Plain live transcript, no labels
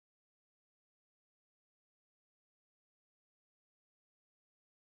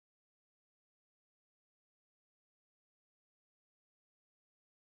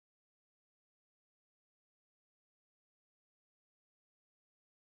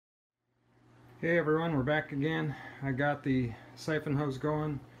Hey everyone, we're back again. I got the siphon hose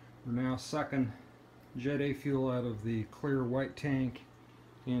going. We're now sucking Jet A fuel out of the clear white tank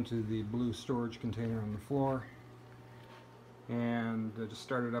into the blue storage container on the floor. And I just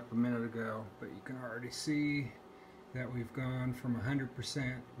started up a minute ago, but you can already see that we've gone from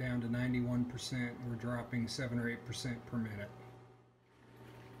 100% down to 91%. We're dropping 7 or 8% per minute.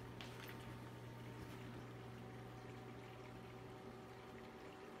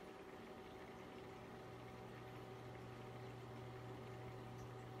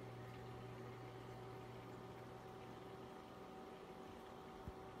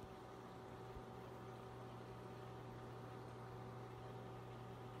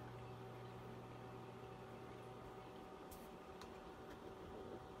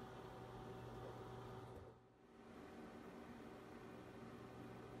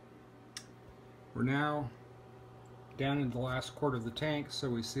 We're now down into the last quarter of the tank, so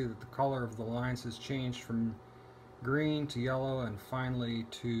we see that the color of the lines has changed from green to yellow and finally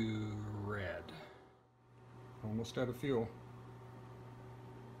to red. Almost out of fuel.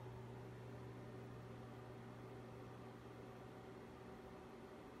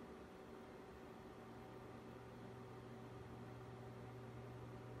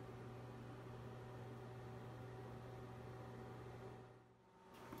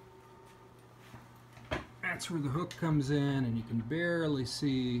 That's where the hook comes in, and you can barely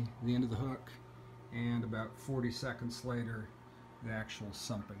see the end of the hook, and about 40 seconds later the actual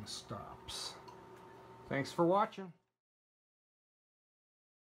sumping stops. Thanks for watching.